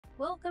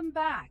Welcome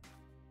back,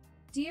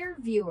 dear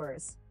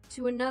viewers,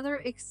 to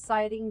another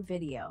exciting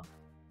video.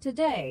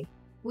 Today,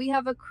 we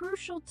have a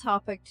crucial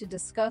topic to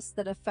discuss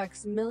that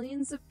affects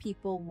millions of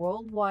people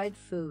worldwide: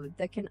 food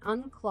that can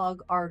unclog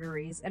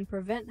arteries and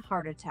prevent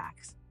heart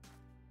attacks.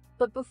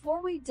 But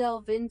before we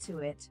delve into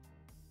it,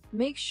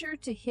 make sure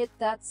to hit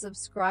that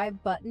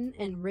subscribe button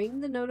and ring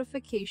the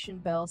notification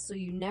bell so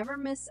you never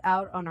miss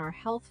out on our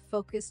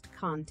health-focused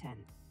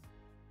content.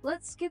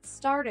 Let's get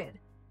started.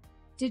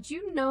 Did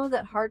you know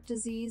that heart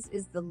disease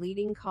is the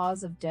leading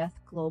cause of death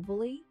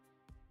globally?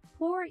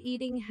 Poor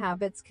eating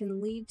habits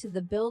can lead to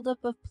the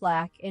buildup of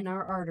plaque in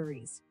our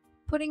arteries,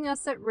 putting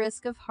us at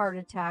risk of heart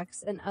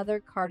attacks and other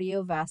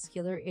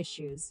cardiovascular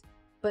issues.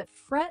 But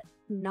fret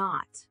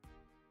not.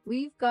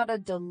 We've got a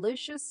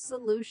delicious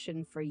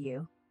solution for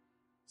you.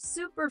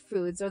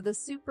 Superfoods are the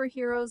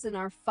superheroes in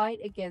our fight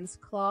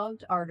against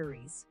clogged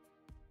arteries.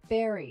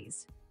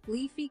 Berries,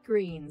 leafy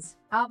greens,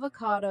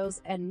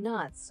 avocados, and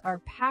nuts are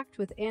packed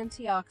with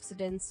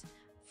antioxidants,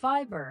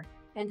 fiber,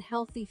 and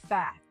healthy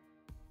fat.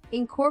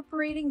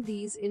 Incorporating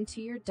these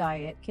into your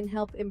diet can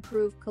help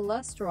improve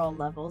cholesterol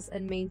levels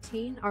and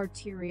maintain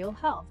arterial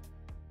health.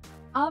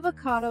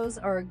 Avocados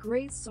are a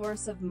great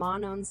source of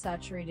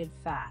monounsaturated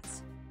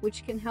fats,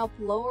 which can help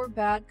lower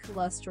bad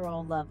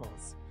cholesterol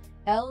levels,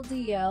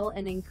 LDL,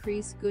 and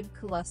increase good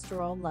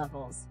cholesterol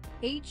levels,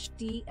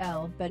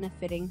 HDL,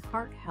 benefiting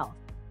heart health.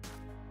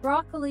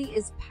 Broccoli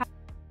is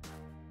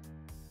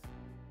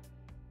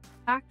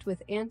packed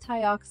with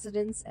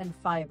antioxidants and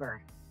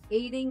fiber,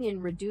 aiding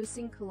in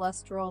reducing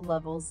cholesterol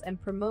levels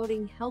and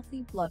promoting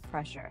healthy blood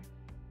pressure.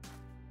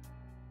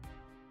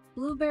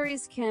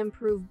 Blueberries can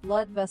improve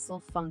blood vessel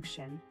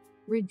function,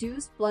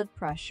 reduce blood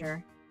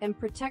pressure, and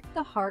protect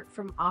the heart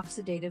from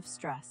oxidative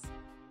stress.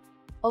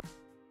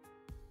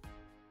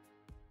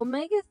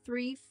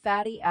 Omega-3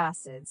 fatty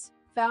acids,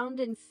 found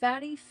in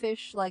fatty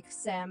fish like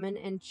salmon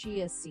and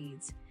chia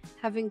seeds,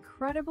 have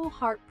incredible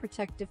heart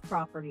protective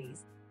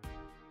properties.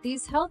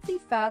 These healthy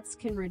fats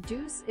can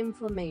reduce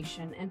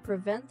inflammation and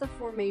prevent the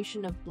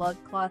formation of blood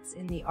clots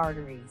in the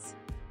arteries.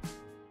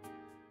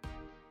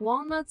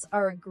 Walnuts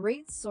are a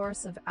great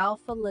source of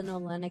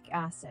alpha-linolenic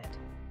acid,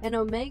 an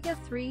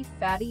omega-3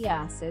 fatty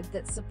acid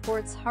that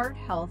supports heart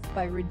health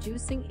by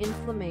reducing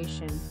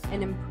inflammation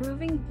and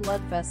improving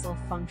blood vessel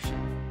function.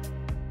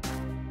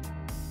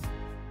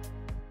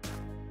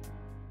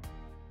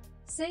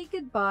 Say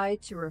goodbye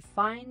to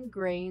refined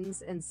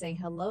grains and say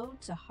hello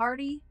to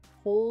hearty,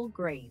 whole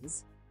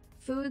grains.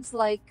 Foods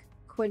like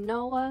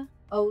quinoa,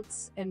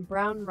 oats, and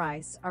brown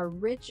rice are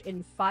rich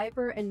in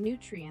fiber and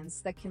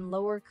nutrients that can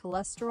lower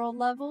cholesterol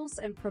levels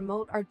and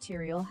promote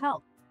arterial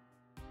health.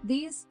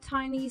 These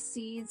tiny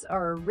seeds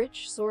are a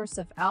rich source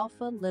of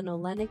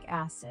alpha-linolenic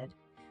acid,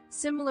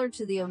 similar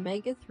to the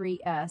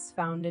omega-3s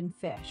found in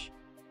fish.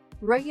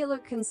 Regular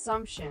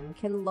consumption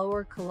can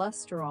lower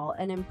cholesterol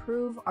and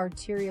improve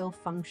arterial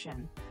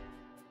function.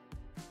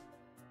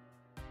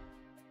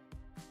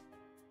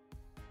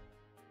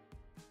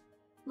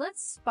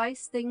 Let's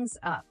spice things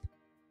up.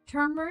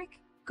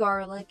 Turmeric,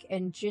 garlic,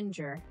 and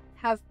ginger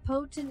have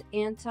potent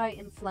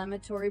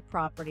anti-inflammatory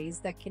properties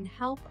that can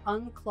help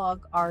unclog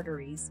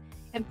arteries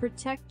and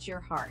protect your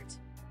heart.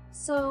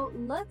 So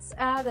let's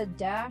add a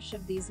dash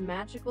of these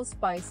magical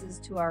spices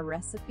to our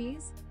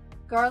recipes.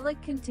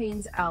 Garlic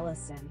contains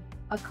allicin,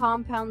 a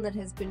compound that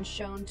has been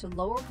shown to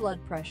lower blood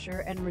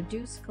pressure and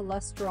reduce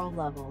cholesterol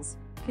levels,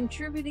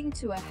 contributing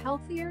to a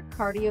healthier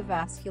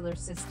cardiovascular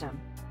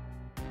system.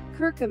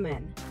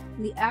 Curcumin,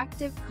 the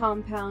active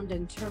compound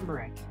in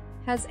turmeric,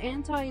 has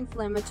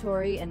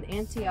anti-inflammatory and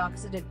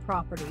antioxidant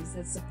properties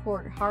that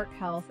support heart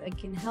health and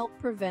can help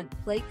prevent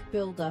plaque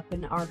buildup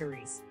in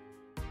arteries.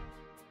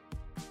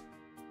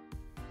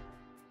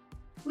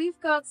 We've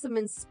got some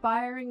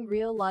inspiring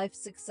real-life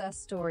success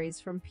stories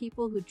from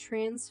people who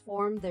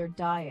transformed their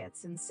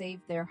diets and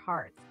saved their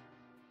hearts.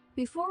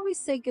 Before we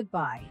say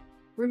goodbye,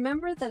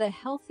 remember that a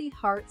healthy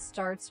heart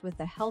starts with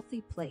a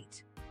healthy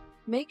plate.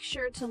 Make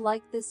sure to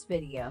like this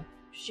video,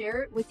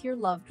 share it with your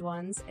loved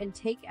ones, and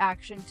take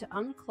action to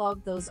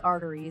unclog those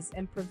arteries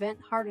and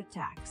prevent heart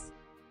attacks.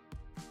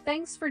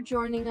 Thanks for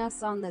joining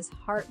us on this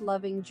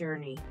heart-loving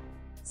journey.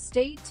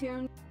 Stay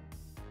tuned.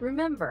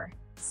 Remember,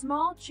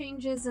 small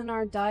changes in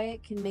our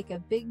diet can make a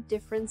big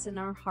difference in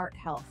our heart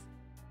health.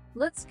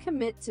 Let's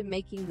commit to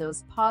making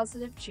those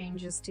positive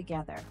changes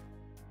together.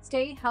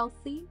 Stay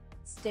healthy,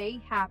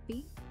 stay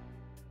happy.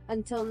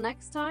 Until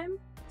next time,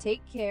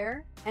 take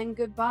care and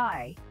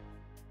goodbye.